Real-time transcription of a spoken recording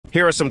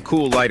Here are some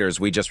cool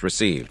lighters we just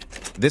received.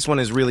 This one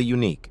is really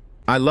unique.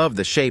 I love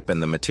the shape and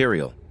the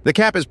material. The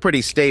cap is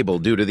pretty stable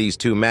due to these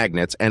two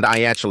magnets, and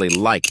I actually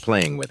like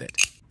playing with it.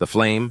 The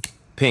flame,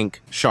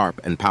 pink,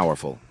 sharp, and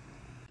powerful.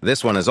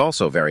 This one is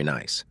also very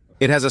nice.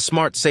 It has a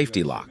smart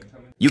safety lock.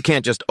 You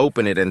can't just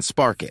open it and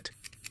spark it.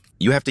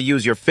 You have to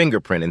use your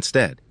fingerprint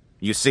instead.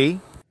 You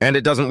see? And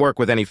it doesn't work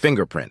with any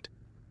fingerprint.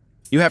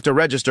 You have to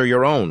register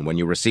your own when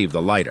you receive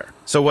the lighter.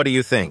 So what do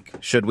you think?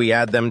 Should we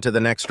add them to the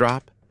next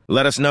drop?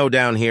 Let us know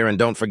down here and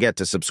don't forget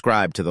to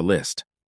subscribe to the list.